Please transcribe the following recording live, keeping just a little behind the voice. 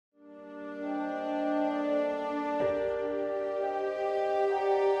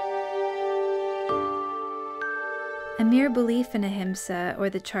A mere belief in ahimsa or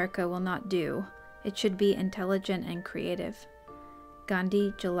the charkha will not do. It should be intelligent and creative.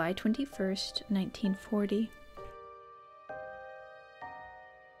 Gandhi, July 21st, 1940.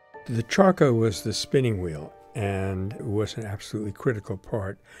 The charkha was the spinning wheel and was an absolutely critical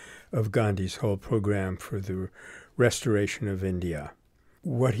part of Gandhi's whole program for the restoration of India.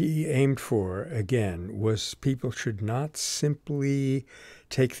 What he aimed for, again, was people should not simply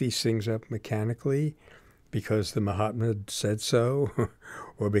take these things up mechanically because the Mahatma said so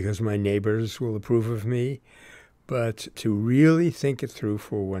or because my neighbors will approve of me, but to really think it through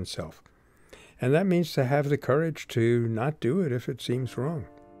for oneself. And that means to have the courage to not do it if it seems wrong.